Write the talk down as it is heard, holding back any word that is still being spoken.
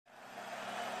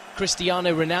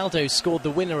Cristiano Ronaldo scored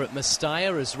the winner at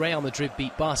Mestalla as Real Madrid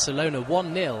beat Barcelona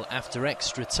 1-0 after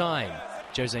extra time.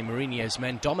 Jose Mourinho's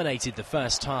men dominated the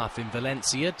first half in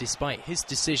Valencia despite his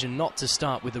decision not to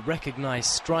start with a recognised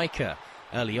striker.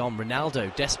 Early on,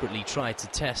 Ronaldo desperately tried to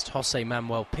test Jose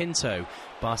Manuel Pinto,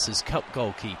 Barca's cup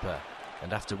goalkeeper.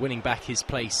 And after winning back his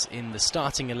place in the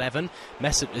starting 11,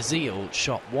 Mesut Ozil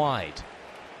shot wide.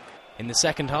 In the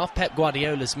second half, Pep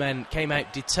Guardiola's men came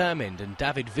out determined and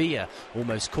David Villa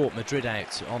almost caught Madrid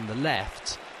out on the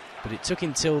left. But it took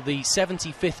until the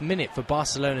 75th minute for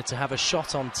Barcelona to have a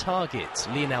shot on target,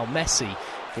 Lionel Messi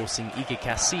forcing Iker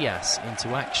Casillas into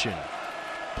action.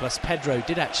 Plus Pedro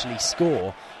did actually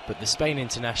score, but the Spain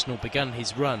international began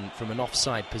his run from an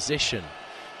offside position.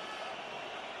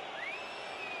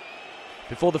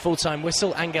 Before the full-time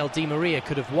whistle, Angel Di Maria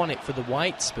could have won it for the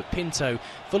Whites, but Pinto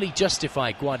fully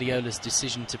justified Guardiola's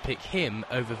decision to pick him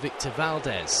over Victor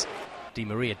Valdez. Di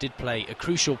Maria did play a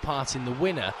crucial part in the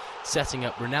winner, setting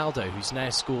up Ronaldo, who's now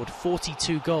scored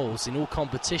 42 goals in all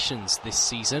competitions this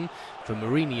season. For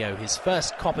Mourinho, his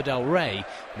first Copa del Rey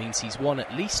means he's won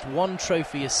at least one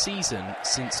trophy a season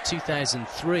since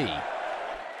 2003.